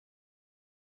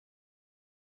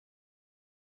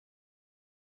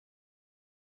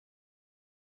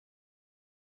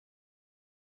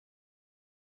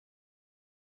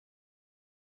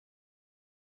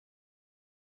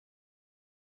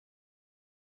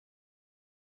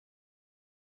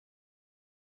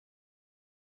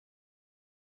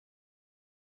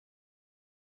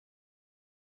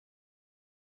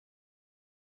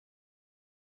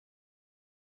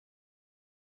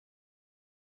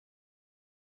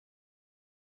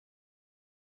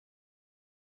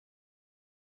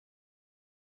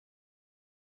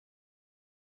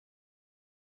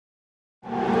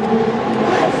Oke,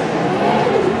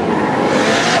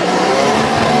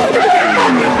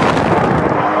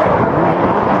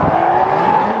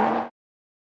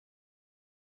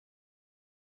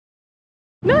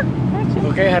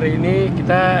 hari ini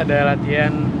kita ada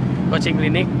latihan coaching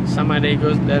klinik sama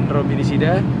D.Saito dan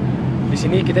R.Nishida. Di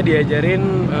sini kita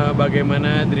diajarin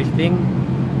bagaimana drifting,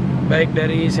 baik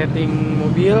dari setting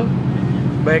mobil,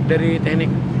 baik dari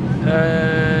teknik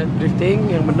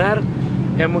drifting yang benar.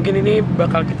 Yang mungkin ini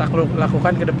bakal kita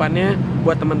lakukan ke depannya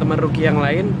buat teman-teman rookie yang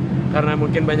lain, karena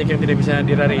mungkin banyak yang tidak bisa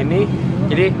di rally ini.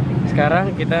 Jadi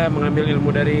sekarang kita mengambil ilmu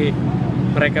dari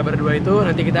mereka berdua itu,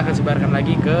 nanti kita akan sebarkan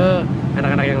lagi ke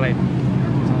anak-anak yang lain.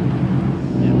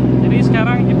 Jadi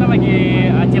sekarang kita lagi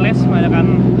Aciles mengadakan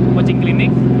coaching klinik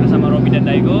bersama Robi dan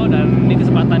Daigo, dan ini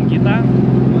kesempatan kita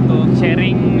untuk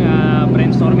sharing,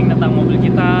 brainstorming tentang mobil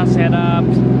kita, setup,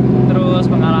 terus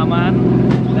pengalaman,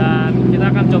 dan kita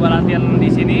akan coba latihan di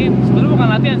sini. Sebetulnya bukan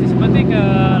latihan sih,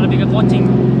 lebih ke coaching.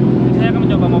 Saya akan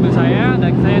mencoba mobil saya,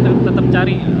 dan saya tetap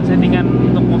cari settingan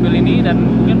untuk mobil ini dan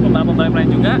mungkin pembalap-pembalap lain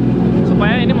juga,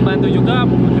 supaya ini membantu juga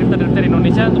drifter-drifter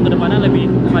Indonesia untuk kedepannya lebih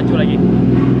maju lagi.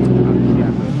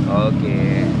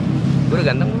 Oke, gue udah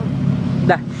ganteng belum?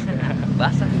 Dah,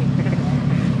 basah nih.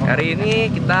 Hari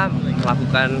ini kita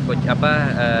melakukan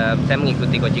saya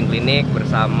mengikuti coaching klinik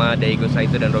bersama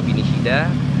D.Saito dan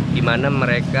R.Nishida, di mana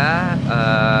mereka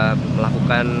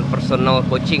melakukan personal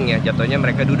coaching ya. Jatuhnya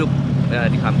mereka duduk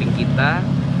di samping kita,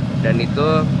 dan itu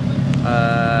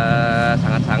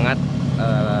sangat-sangat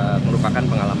merupakan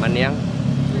pengalaman yang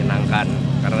menyenangkan,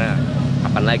 karena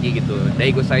kapan lagi gitu.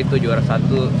 D.Saito juara 1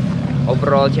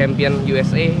 overall champion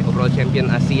USA, overall champion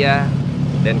Asia,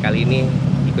 dan kali ini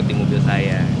ikut di mobil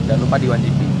saya. jangan lupa di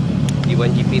 1GP. Di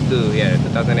 1GP itu ya,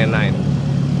 2009.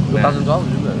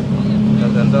 2012 juga.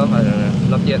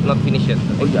 2012 not finished.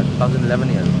 Oh iya,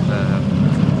 2011 ya.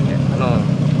 No.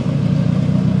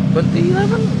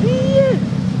 2011 iya.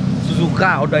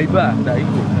 Suzuka, Odaiba,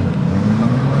 Daigo.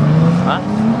 Hah?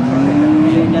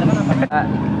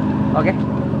 Oke.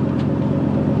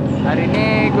 Hari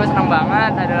ini gue seneng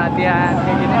banget ada latihan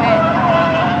kayak gini nih.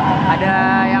 Ada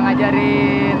yang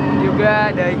ngajarin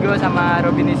juga Daigo sama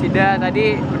R.Nishida.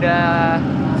 Tadi udah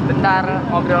sebentar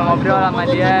ngobrol-ngobrol sama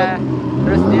dia.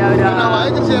 Terus dia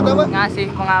udah ngasih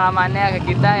pengalamannya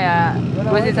ke kita ya.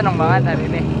 Gue sih seneng banget hari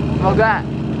ini. Semoga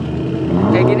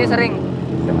kayak gini sering.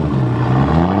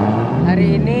 Hari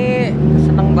ini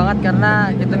seneng banget karena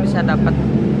kita bisa dapat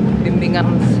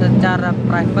bimbingan secara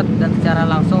private dan secara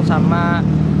langsung sama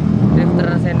drifter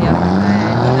senior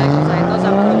D.Saito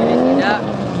sama R.Nishida.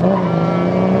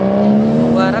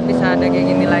 Gua harap bisa ada kayak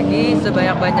gini lagi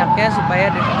sebanyak-banyaknya supaya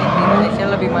drifting di Indonesia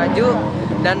lebih maju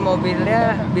dan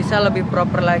mobilnya bisa lebih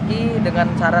proper lagi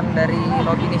dengan saran dari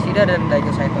R.Nishida dan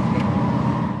D.Saito.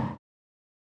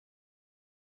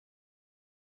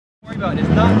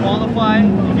 It's not qualified.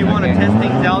 If you want to test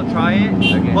things out, try it.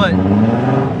 But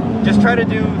just try to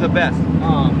do the best.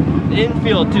 The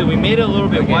infield too, we made it a little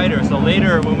bit wider, so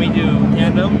later when we do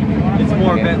tandem, it's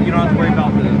more. You don't have to worry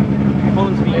about the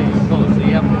cones being exposed, so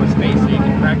you have more space, so you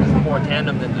can practice more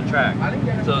tandem than the track.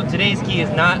 So today's key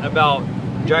is not about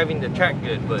driving the track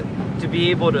good, but to be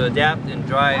able to adapt and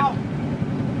drive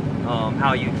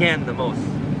how you can the most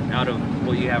out of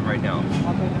what you have right now.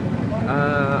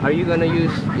 Are you gonna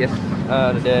use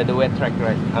the wet track,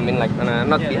 right? I mean, like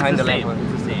not behind the lane.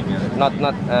 It's the same, yeah. Not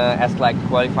as like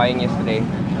qualifying yesterday.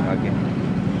 Okay.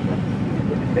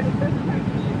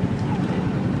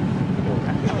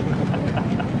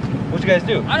 What you guys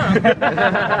do? I don't know.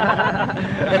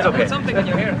 That's okay. Put something in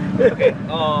your hair. Okay.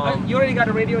 You already got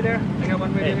a radio there? I got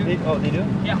one radio here. Oh, they do?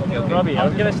 Yeah. Okay. Robbie, I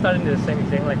was gonna start into the same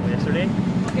thing like yesterday.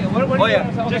 Okay. What Oh do you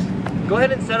yeah, want to just go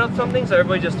ahead and set up something so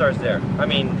everybody just starts there. I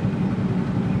mean,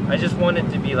 I just want it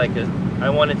to be like I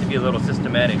want it to be a little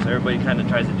systematic, so everybody kind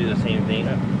of tries to do the same thing,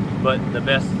 but the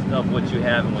best of what you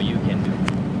have and what you can do.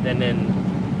 And then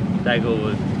Daigo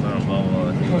would blah blah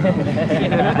blah.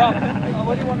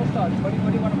 What do you want to start? What do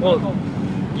you want to Well, go?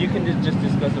 you can just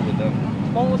discuss it with them.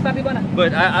 Mau start di mana?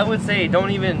 But I would say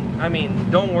don't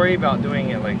worry about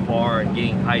doing it like far and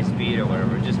getting high speed or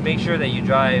whatever. Just make sure that you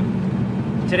drive.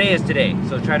 Today is today,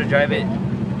 so try to drive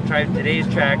today's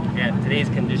track at today's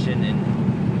condition in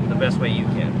the best way you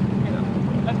can.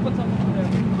 Let's put something in there.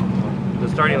 The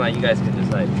starting line, you guys can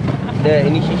decide. The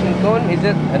initiation cone, is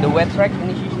it the wet track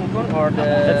initiation cone or the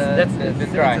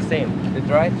dry? It's the same. The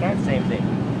dry track? Same thing.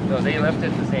 So they left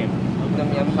it the same.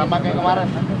 Sama kayak kemarin.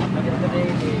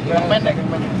 Yang pendek.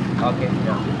 Okay.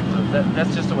 Yeah. So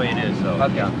that's just the way it is. So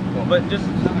Okay. yeah. But just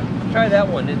try that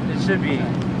one. It should be.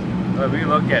 We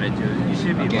look at it too. You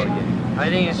should be Okay. looking. I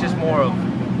think it's just more of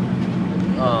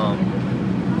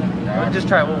We'll just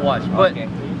try. We'll watch. But Okay.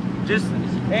 just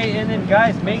hey, and then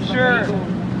guys, make sure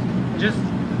just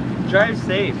drive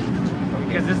safe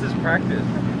because this is practice.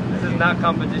 This is not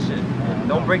competition.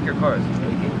 Don't break your cars.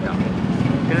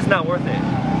 Because it's not worth it.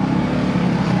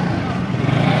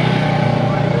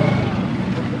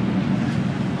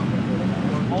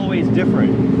 Always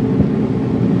different.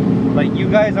 Like you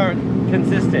guys aren't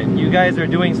consistent. You guys are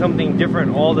doing something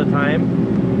different all the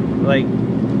time. Like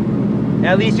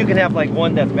at least you can have like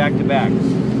one that's back to back.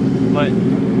 But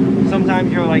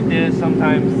sometimes you're like this,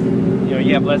 sometimes you know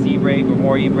you have less e-brake or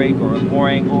more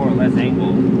angle or less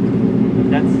angle.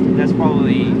 That's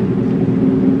probably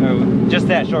just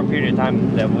that short period of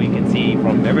time that we can see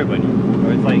from everybody.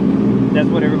 Or it's like that's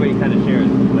what everybody kind of shares,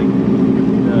 like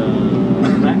the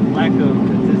lack of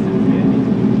consistency. I think.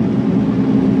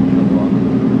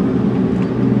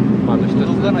 まあ一つ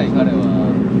届かない彼は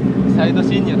サイド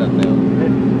侵入だったよ。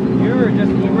You were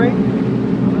just e-brake?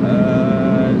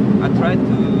 I tried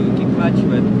to kick clutch,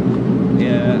 but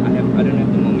yeah, I don't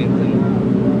have the momentum.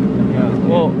 Yeah.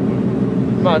 Well,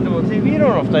 まあでも TV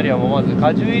の2人はもうまず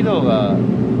荷重移動がも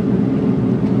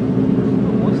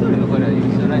う一人の彼は優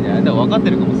秀じゃないんじゃない？でも分かって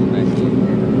るかもしれないし。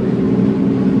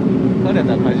彼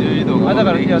だったら荷重移動がだ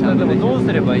からいやでもどう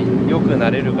すれば良く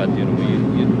なれるかっていうのも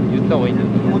言った方がいいんだよ。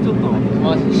もうちょっと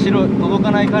まあ届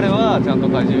かない彼はちゃんと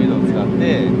荷重移動を使っ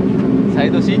てサ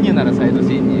イド侵入ならサイド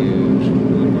侵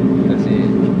入だし。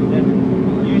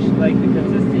You should like the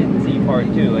consistency part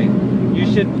too. Like you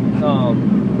should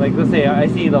like let's say I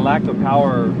see the lack of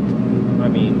power. I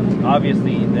mean,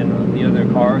 obviously than the other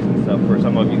cars and stuff for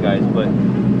some of you guys, but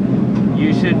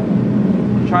you should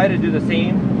try to do the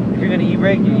same. If you're going to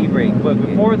e-brake, you e-brake. But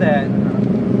before that,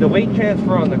 the weight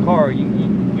transfer on the car,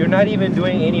 you're not even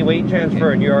doing any weight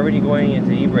transfer and you're already going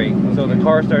into e-brake. So the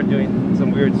car starts doing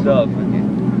some weird stuff.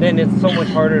 Then it's so much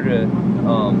harder to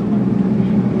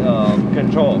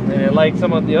control. And like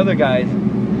some of the other guys,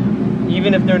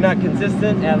 even if they're not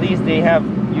consistent, at least they have,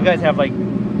 you guys have like,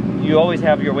 you always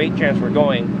have your weight transfer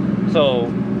going.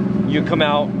 So you come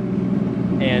out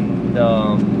and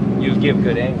you give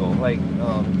good angle. Like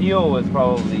Dio was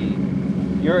probably,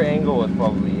 your angle was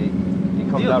probably, it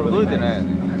comes out really nice.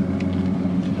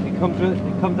 It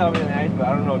comes out really nice, but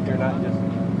I don't know if you're not just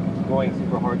going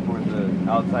super hard towards the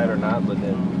outside or not, but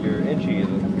then your entry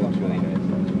looks really nice.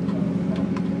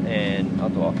 And あ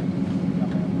とは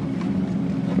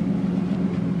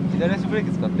左足ブレー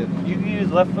キ使ってるの? You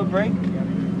use left foot brake?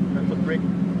 Left foot brake.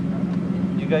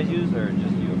 You guys use or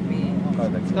just you?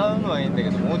 使うのはいいんだけ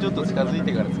ど、もうちょっと近づい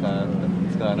てから使わ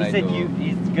ないと。He said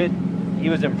he's good. He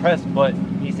was impressed, but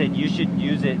he said you should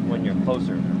use it when you're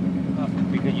closer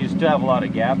because you still have a lot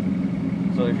of gap.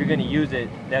 So if you're going to use it,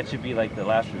 that should be like the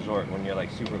last resort when you're like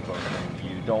super close and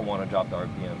you don't want to drop the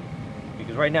RPM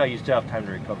because right now you still have time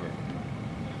to recover.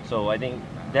 So I think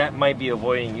that might be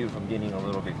avoiding you from getting a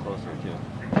little bit closer too.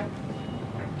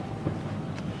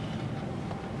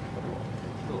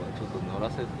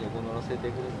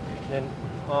 Then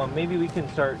maybe we can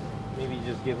start, maybe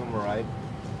just give him a ride,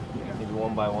 maybe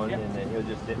one by one, and then he'll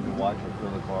just sit and watch or feel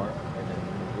the car, and then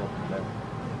we'll go from there.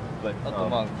 But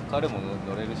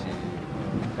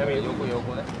I mean,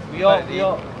 we all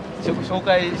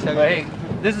hey,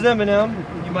 this is Eminem.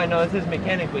 You might know it's his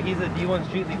mechanic, but he's a D1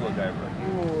 street legal driver.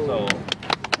 So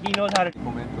he knows how to.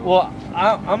 Well,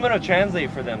 I'm gonna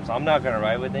translate for them, so I'm not gonna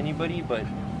ride with anybody, but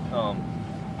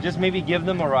just maybe give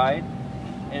them a ride,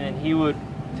 and then he would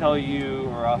tell you,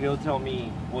 or he'll tell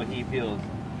me what he feels,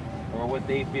 or what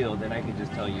they feel. Then I can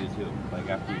just tell you too, like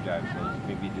after you drive. So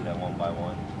maybe do that one by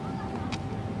one.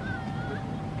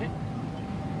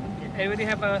 Anybody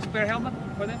have a spare helmet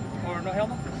for them or no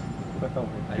helmet?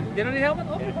 They don't need helmet?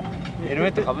 Oh,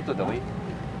 Helmet かぶっといた方がいい?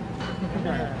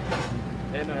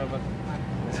 no helmet.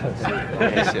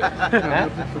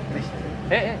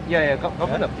 いやいや、か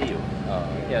ぶんなくていいよ。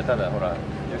いや、ただほら、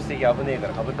助手席危ねえか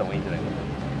らかぶった方がいいんじゃないか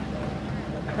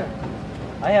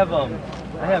と。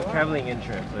I have traveling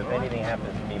insurance, so if anything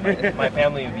happens to me, my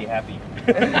family would be happy.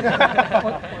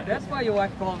 That's why your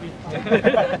wife called me.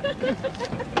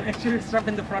 Actually, strap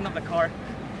in the front of the car.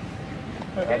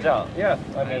 Yeah,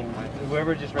 I mean,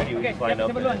 whoever just ready, we just line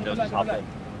up and then they'll just hop in.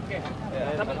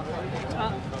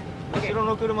 後ろ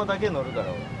の車だけ乗るか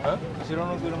ら。後ろ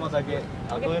の車だけ、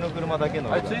後上の車だけ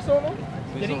乗るから。追走の？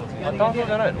単走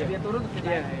じゃないの？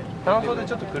単走で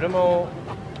ちょっと車を。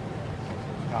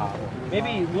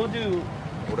Maybe we'll do.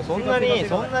 俺そんなにい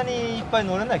っぱい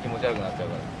乗れない気持ち悪くなっちゃう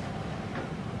か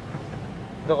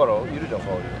ら。だからいるじゃん、香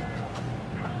り。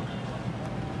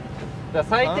だか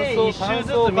ら最低1周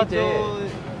ずつ見て。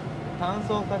単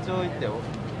走課長行ってよ。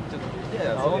ちょっと。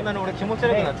やそんなに俺気持ち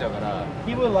悪くなっちゃうから。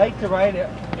 He would like to ride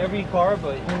every car,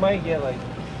 but he might get like,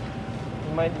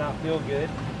 he might not feel good.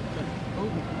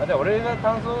 あ、じゃあ俺が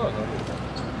単走なの？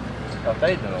あ、2人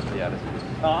で乗ってやるし。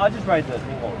 I'll just ride the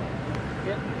single.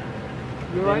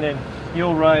 You And then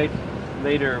he'll ride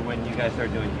later when you guys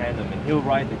start doing tandem, and he'll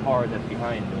ride the car that's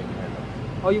behind doing tandem.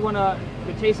 Oh, you wanna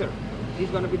the chaser? He's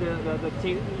gonna be the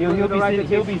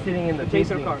He'll be sitting in the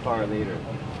chaser chasing car later.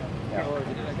 Yeah.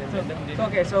 So,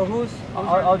 okay, so who's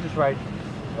I'll just ride.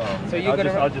 So you're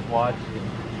I'll just watch.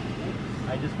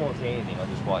 I just won't say anything. I'll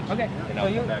just watch. Okay. And So I'll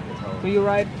you come back and tell him. you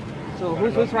ride? So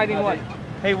who's riding what?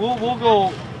 Hey, we'll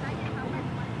go.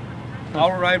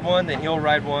 I'll ride one, then he'll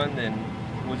ride one, then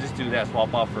we'll just do that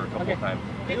swap off for a couple Okay. times.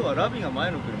 要はラビが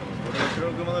前の車です。俺が後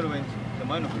ろの車乗ればいいんですよ。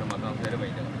前の車単走やればい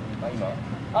いんだか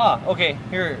ら。 Okay.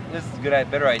 Here, this is a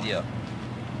better idea.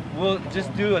 We'll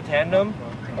just do a tandem.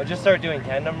 I'll just start doing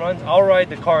tandem runs. I'll ride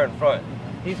the car in front.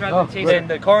 He's riding the chaser. Then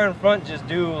the car in front just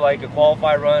do like a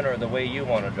qualify run or the way you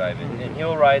want to drive it, and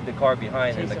he'll ride the car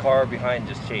behind, and the car behind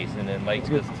just chase, and then like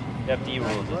just FD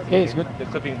rules. Okay, it's good. The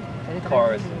clipping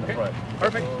cars in the front.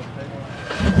 Perfect.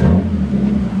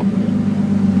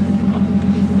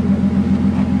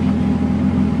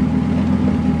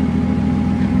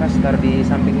 Mas taruh di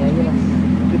sampingnya aja mas,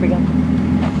 dipegang.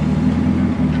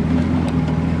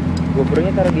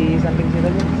 GoPro-nya taruh di samping situ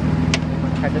aja,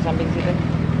 kaca samping situ.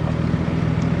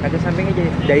 Kaca samping aja,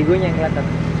 daigonya yang kelihatan.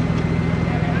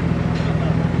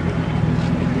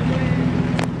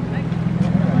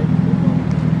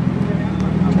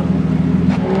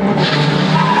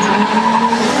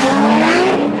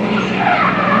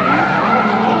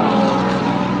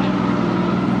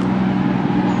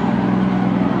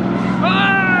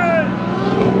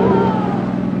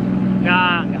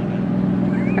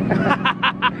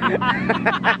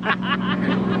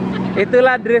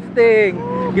 Itulah drifting.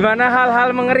 Gimana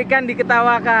hal-hal mengerikan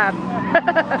diketawakan.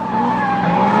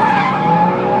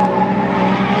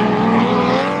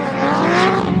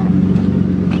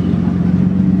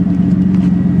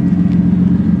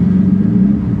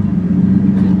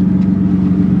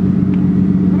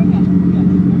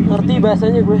 Ngerti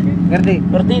bahasanya gue.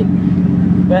 Ngerti.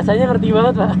 Bahasanya ngerti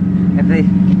banget, Pak. Ngerti.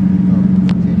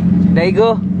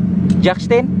 Daigo,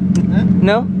 Jackstein?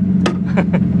 No?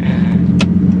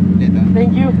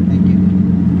 Thank you.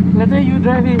 Later you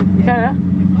driving. Yeah.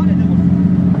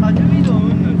 初めの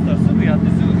うんぬんしたらすぐやって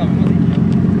すぐカメまで行け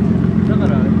る。だか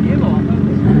ら言えばわかる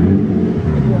でしょ。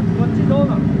こっちどう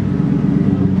なの？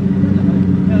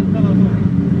いやだからそう。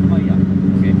まあいいや。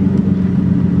Okay.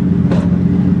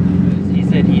 He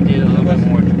said he did a little bit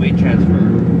more weight transfer.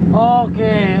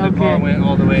 Okay, The car okay. went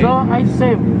all the way. So I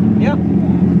same. Yeah.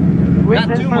 Weight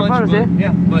Not too transfer much, first, but,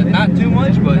 yeah, but not too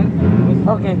much, but.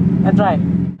 Okay, I try.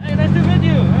 Hey, nice to meet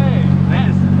you. Hey,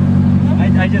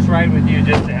 I just ride with you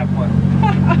just to have fun.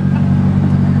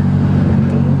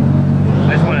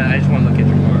 I just want to look at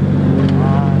your car.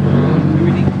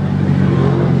 Everything.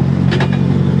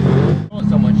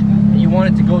 So much. You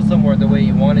want it to go somewhere the way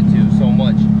you want it to so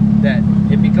much that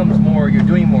it becomes more. You're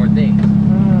doing more things.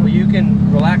 But you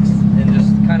can relax and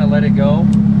just kind of let it go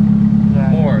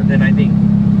more. Then I think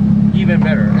even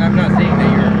better. I'm not saying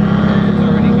that it's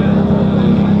already good.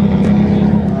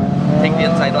 Take the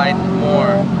inside line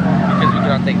more because we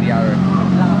cannot take the outer.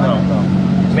 No.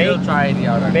 Still try the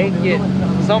outer. Make it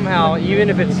somehow, even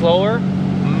if it's slower,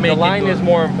 the line is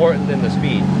more important than the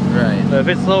speed. Right. So if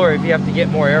it's slower, if you have to get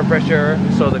more air pressure,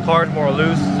 so the car's more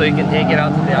loose, so you can take it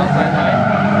out to the outside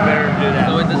line, better to do that.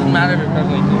 So it doesn't matter if it's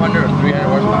like 200 or 300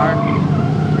 horsepower.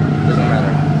 Doesn't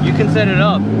matter. You can set it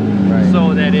up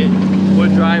so that it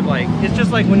would drive like, it's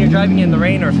just like when you're driving in the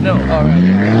rain or snow. Oh, right.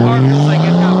 The car feels like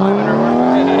it's got 500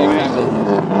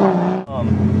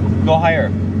 horsepower. Go higher.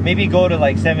 Maybe go to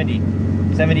like 70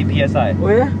 psi. Oh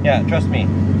yeah? Yeah, trust me.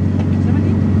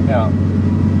 70? Yeah.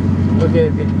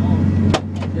 Okay.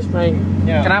 Just trying.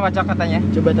 Yeah. Kenapa cok katanya?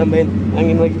 Coba tambahin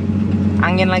angin lagi.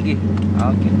 Angin lagi.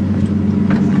 Oke.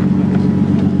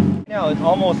 Now it's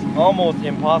almost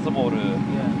impossible to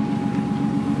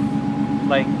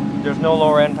like there's no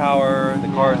lower end power, the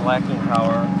car is lacking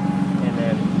power, and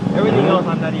then everything else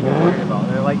I'm not even worried about.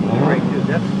 They're like e-brake too.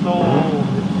 That's it's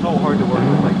so hard to work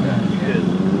with like that because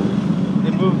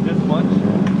it moves this much.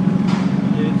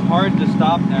 It's hard to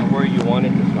stop at where you want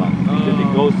it to stop because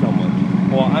it goes so much.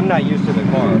 Well, I'm not used to the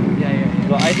car. Yeah.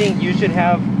 So I think you should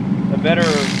have a better,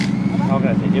 how can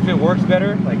I say, if it works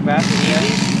better, like fast and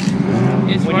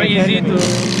easy, It's when more you're easy tandeming, to.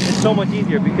 it's so much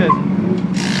easier because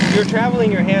you're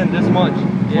traveling your hand this much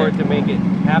for it to make it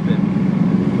happen.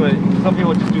 But some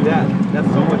people just do that. That's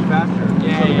so much faster.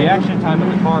 So the reaction time of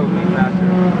the car would be faster.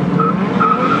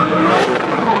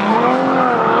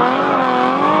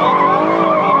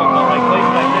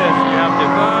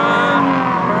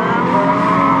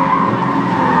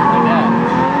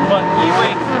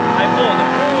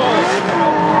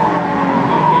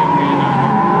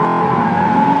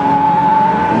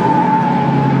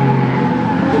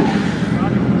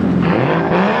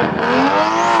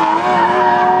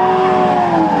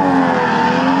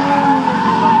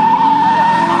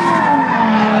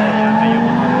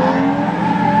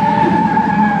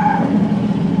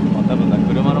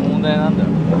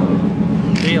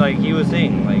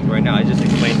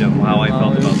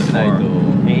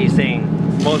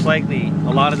 most likely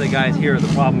a lot of the guys here,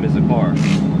 the problem is the car.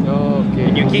 Okay.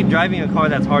 And you keep driving a car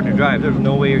that's hard to drive, there's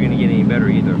no way you're going to get any better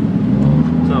either.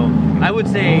 So I would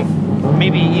say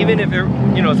maybe even if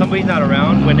somebody's not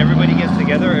around, when everybody gets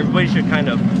together, everybody should kind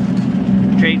of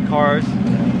trade cars.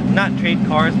 Not trade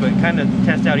cars, but kind of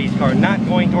test out each car. Not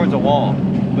going towards a wall,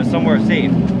 but somewhere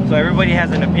safe. So everybody has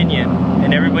an opinion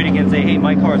and everybody can say, hey,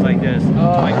 my car's like this,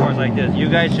 my car's like this. You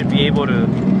guys should be able to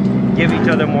give each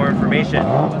other more information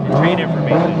and trade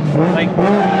information. Like you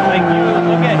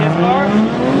look at his car,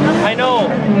 I know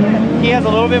he has a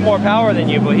little bit more power than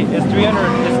you, but it's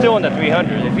 300, it's still in the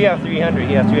 300. If you have 300,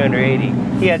 he has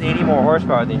 380. He has 80 more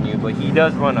horsepower than you, but he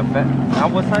does run a now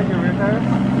what size your rear tire?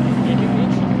 80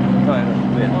 inch? No, I know.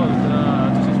 Oh,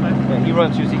 it's 265. Yeah, he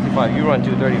runs 265, you run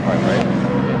 235, right?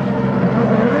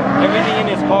 Everything in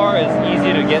his car is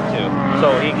easy to get to,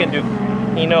 so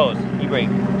he knows, e-brake,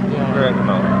 direct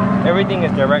amount. Everything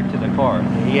is direct to the car.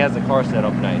 He has the car set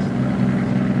up nice.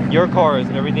 Your car is,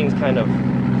 everything's kind of,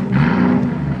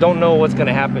 don't know what's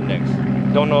gonna happen next.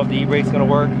 Don't know if the e-brake's gonna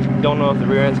work, don't know if the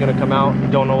rear end's gonna come out,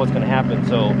 don't know what's gonna happen.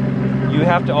 So you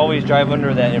have to always drive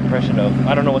under that impression of,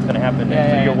 I don't know what's gonna happen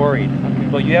next, so you're worried.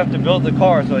 But you have to build the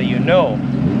car so that you know,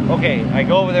 okay, I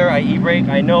go over there, I e-brake,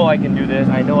 I know I can do this,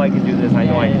 I know I can do this, I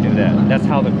know I can do that. That's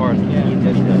how the car is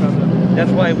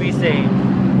That's why we say,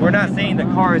 we're not saying the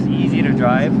car is easy to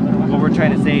drive. What we're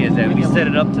trying to say is that we set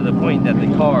it up to the point that the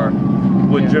car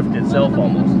would drift itself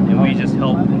almost, and we just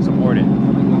help and support it.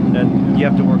 Then you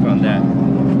have to work on that.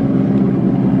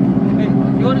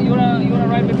 You wanna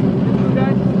ride with you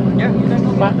guys?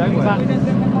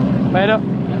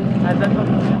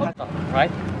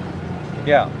 Right?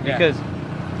 Yeah, because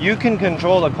you can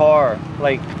control the car.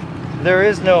 Like, there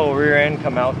is no rear end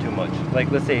come out too much.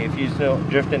 Like, let's say if you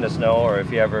drift in the snow, or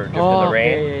if you ever drift in the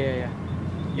rain,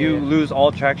 you lose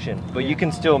all traction, but you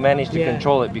can still manage to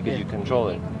control it because you control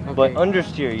it. But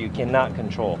understeer you cannot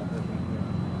control.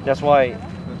 That's why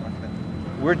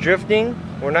we're drifting,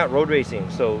 we're not road racing,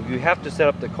 so you have to set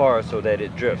up the car so that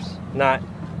it drifts, not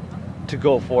to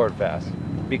go forward fast.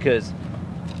 Because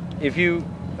if you,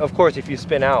 of course, if you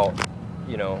spin out,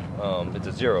 it's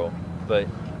a zero. But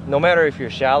no matter if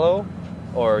you're shallow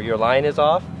or your line is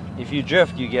off, if you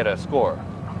drift, you get a score,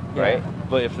 right?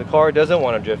 But if the car doesn't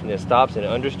want to drift and it stops and it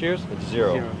understeers, it's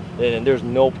zero. Then there's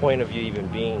no point of you even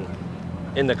being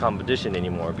in the competition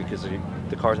anymore because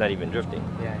the car's not even drifting.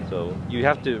 So you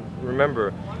have to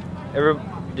remember,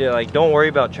 don't worry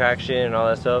about traction and all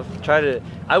that stuff.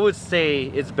 I would say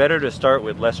it's better to start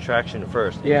with less traction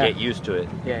first and get used to it.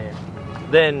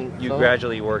 Then you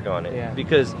gradually work on it.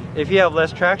 Because if you have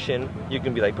less traction, you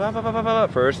can be like blah, blah, blah, blah, blah,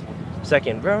 first,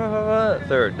 second, blah, blah, blah, blah,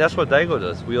 third. That's what Daigo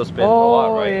does. Wheel spin a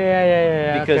lot,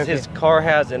 right? Because his car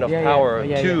has enough power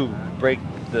to break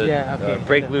the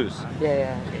break loose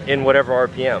in whatever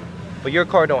RPM. But your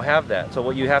car don't have that. So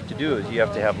what you have to do is you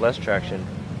have to have less traction.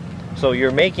 So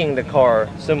you're making the car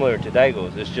similar to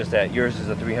Daigo's. It's just that yours is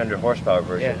a 300 horsepower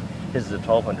version. His is a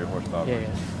 1200 horsepower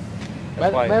version.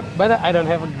 But I don't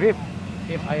have a grip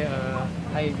if I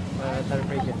tire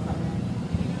pressure.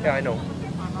 Yeah, I know.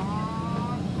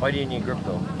 Why do you need grip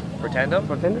though? For tandem?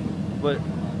 For tandem? But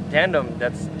tandem,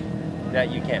 that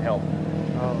you can't help.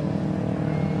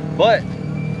 But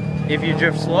if you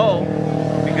drift slow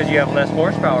because you have less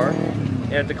horsepower,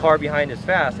 and if the car behind is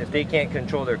fast, if they can't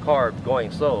control their car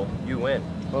going slow, you win.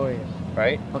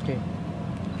 Right? Okay.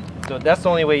 So that's the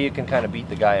only way you can kind of beat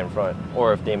the guy in front,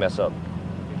 or if they mess up.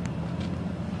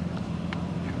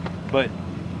 But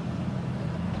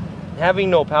having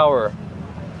no power,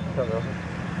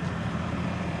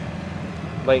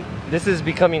 like, this is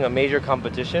becoming a major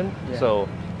competition, so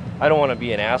I don't want to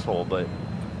be an asshole, but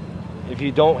if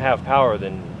you don't have power,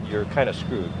 then you're kind of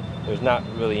screwed. There's not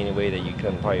really any way that you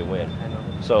can probably win.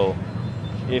 So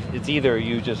if it's either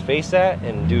you just face that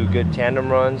and do good tandem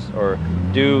runs, or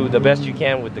do the best you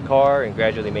can with the car and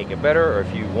gradually make it better, or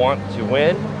if you want to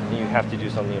win, then you have to do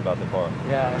something about the car.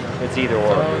 It's either or.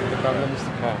 So the problem is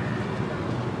the car.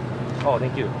 Oh,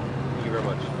 thank you. Thank you very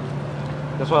much.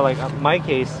 That's why, like, my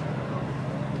case,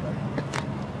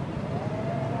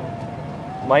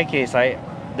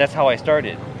 that's how I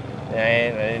started. I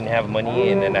didn't have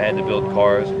money, and then I had to build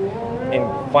cars.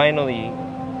 And finally,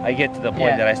 I get to the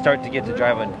point that I start to get to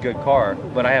drive a good car,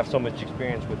 but I have so much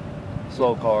experience with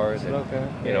slow cars, and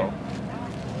you know,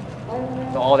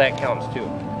 so all that counts too.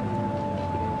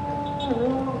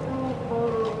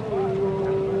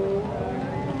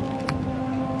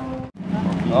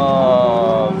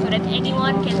 So that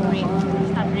anyone can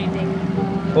start drifting.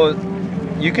 Well,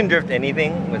 you can drift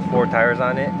anything with 4 tires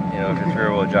on it, you know, if it's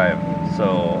rear-wheel drive. So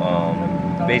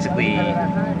basically,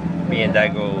 me and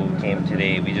Daigo came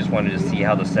today, we just wanted to see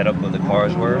how the setup of the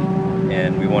cars were,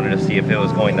 and we wanted to see if it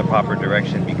was going the proper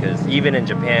direction, because even in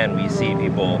Japan we see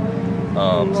people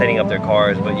setting up their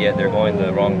cars, but yet they're going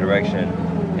the wrong direction,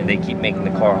 and they keep making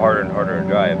the car harder and harder to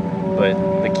drive. But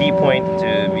the key point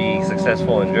to be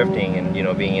successful in drifting and, you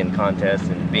know, being in contests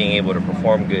and being able to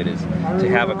perform good is to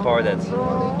have a car that's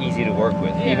easy to work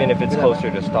with, even if it's closer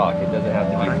to stock. It doesn't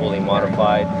have to be fully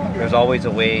modified. There's always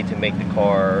a way to make the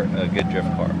car a good drift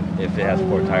car if it has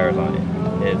 4 tires on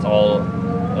it. It's all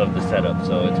of the setup,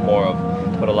 so it's more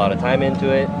of put a lot of time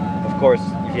into it. Of course,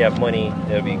 if you have money,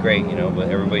 it'll be great, you know, but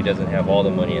everybody doesn't have all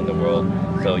the money in the world,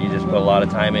 so you just put a lot of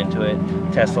time into it,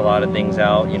 test a lot of things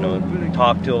out, you know,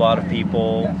 talk to a lot of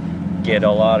people, get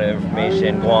a lot of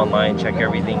information, go online, check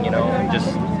everything, you know, and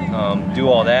just do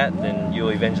all that, then you'll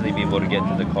eventually be able to get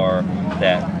to the car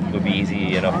that would be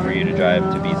easy enough for you to drive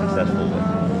to be successful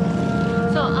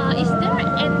with. So, is there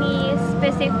any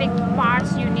specific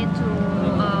parts you need to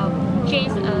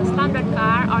change a standard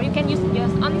car, or you can use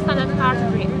just only standard car to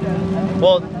drift?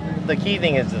 Well, the key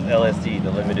thing is the LSD,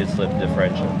 the limited slip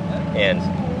differential, and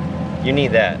you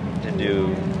need that to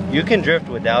do. You can drift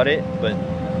without it, but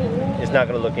it's not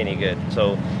going to look any good.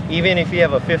 So even if you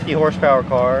have a 50 horsepower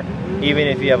car, even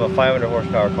if you have a 500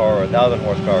 horsepower car or a 1,000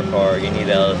 horsepower car, you need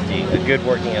the LSD, a good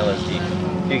working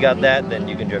LSD. If you got that, then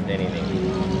you can drift anything.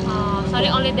 Sorry,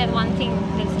 only that one thing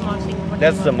that's most important.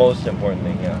 That's the most important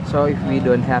thing, yeah. So if we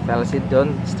don't have LSD,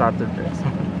 don't start the drift.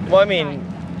 Well, I mean,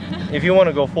 if you want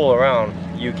to go full around,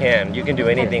 you can. You can do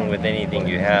anything with anything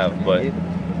you have, but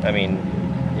I mean,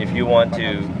 if you want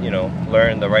to, you know,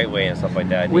 learn the right way and stuff like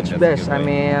that. Which best? I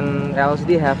mean,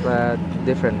 LSD have a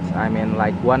difference. I mean,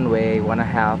 like 1 way,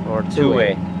 1.5, or 2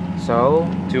 way. So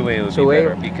 2 way would be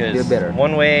better, because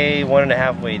 1 way,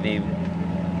 1.5 way,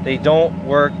 they don't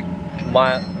work.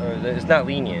 Or it's not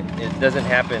lenient. It doesn't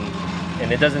happen,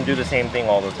 and it doesn't do the same thing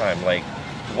all the time. Like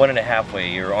 1.5 way,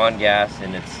 you're on gas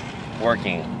and it's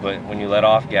working, but when you let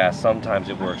off gas, sometimes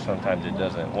it works, sometimes it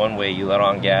doesn't. 1 way, you let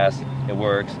on gas, it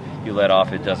works. You let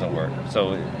off, it doesn't work.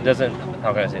 So it doesn't,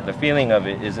 how can I say it? The feeling of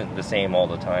it isn't the same all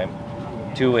the time.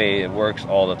 2 way, it works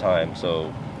all the time,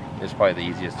 so it's probably the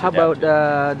easiest to How about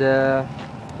the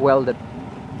welded?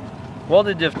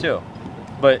 Welded diff too,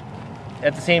 but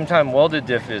at the same time, welded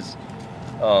diff is,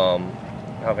 how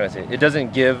can I say it? It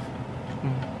doesn't give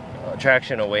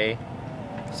traction away,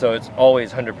 so it's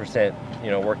always 100%, you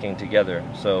know, working together.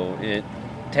 So it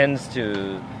tends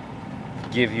to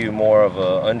give you more of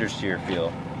a understeer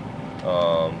feel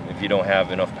if you don't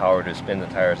have enough power to spin the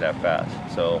tires that fast.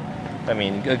 So, I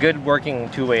mean, a good working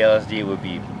 2-way LSD would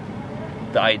be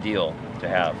the ideal to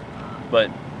have, but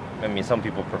I mean, some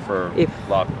people prefer if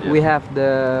lock diff. We have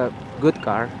the good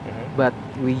car, but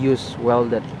we use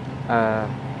welded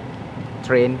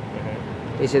train.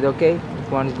 Is it okay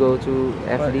if one go to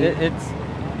FD?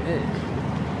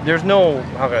 There's no,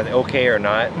 how can I say, okay or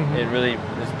not. It really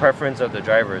is preference of the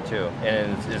driver too,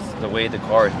 and it's the way the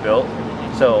car is built.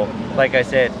 So, like I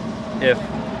said, if,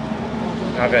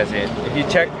 how can I say it? If you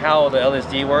check how the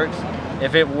LSD works,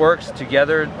 if it works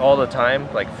together all the time,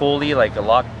 like fully, like a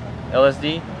locked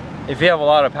LSD, if you have a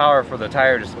lot of power for the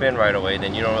tire to spin right away,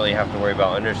 then you don't really have to worry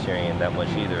about understeering it that much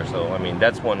either. So, I mean,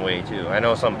 that's one way too. I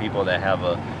know some people that have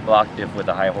a lock diff with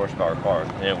a high horsepower car,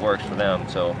 and it works for them,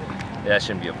 so that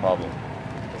shouldn't be a problem.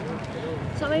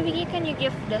 So maybe can you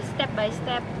give the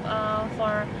step-by-step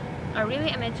for a really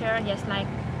amateur, just like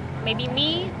maybe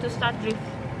me, to start drift?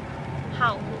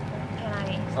 How can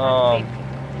I start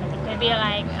drift? Maybe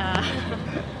like...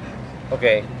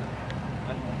 Okay.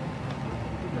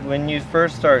 When you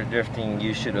first start drifting,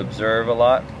 you should observe a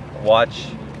lot. Watch,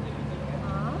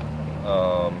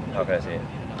 how can I say it?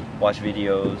 Watch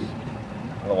videos,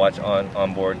 watch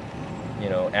onboard, you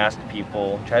know, ask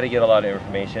people, try to get a lot of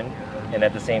information. And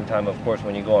at the same time, of course,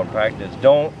 when you go and practice,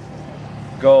 don't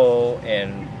go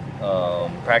and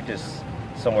practice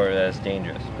somewhere that's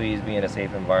dangerous. Please be in a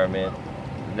safe environment.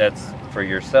 That's for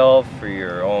yourself, for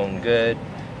your own good.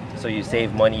 So you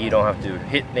save money, you don't have to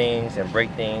hit things and break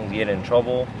things, get in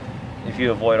trouble. If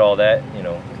you avoid all that, you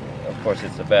know, of course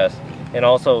it's the best. And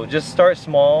also, just start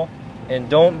small and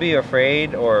don't be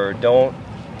afraid or don't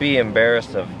be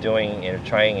embarrassed of doing or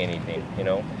trying anything, you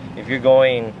know. If you're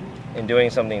going and doing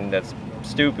something that's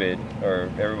stupid or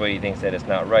everybody thinks that it's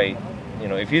not right, you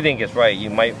know, if you think it's right, you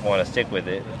might want to stick with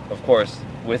it. Of course,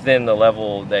 within the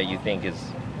level that you think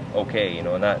is okay, you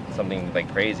know, not something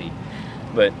like crazy.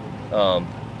 But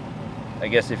I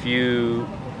guess if you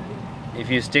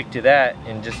stick to that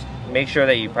and just make sure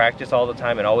that you practice all the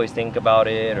time and always think about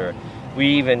it, or we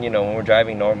even, you know, when we're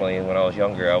driving normally, when I was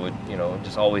younger, I would, you know,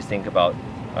 just always think about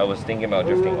I was thinking about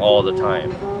drifting all the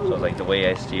time. So it's like the way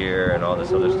I steer and all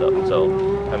this other stuff.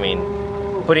 So I mean,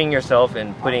 putting yourself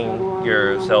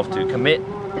to commit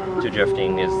to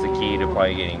drifting is the key to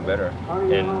probably getting better.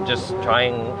 And just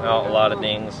trying out a lot of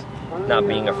things, not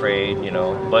being afraid, you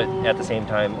know, but at the same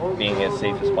time being as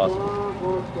safe as possible.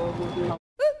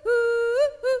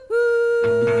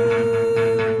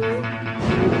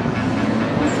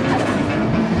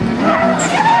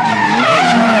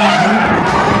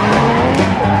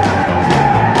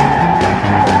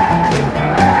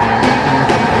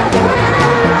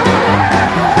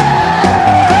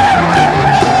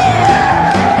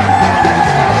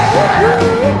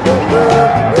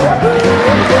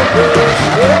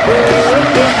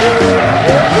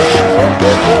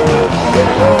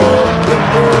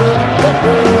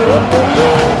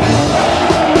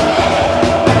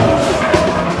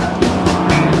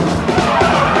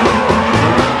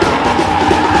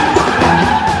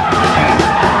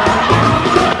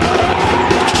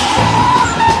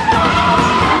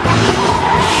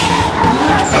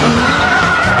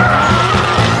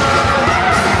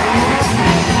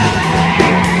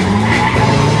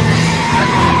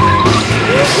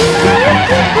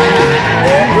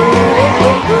 Woo!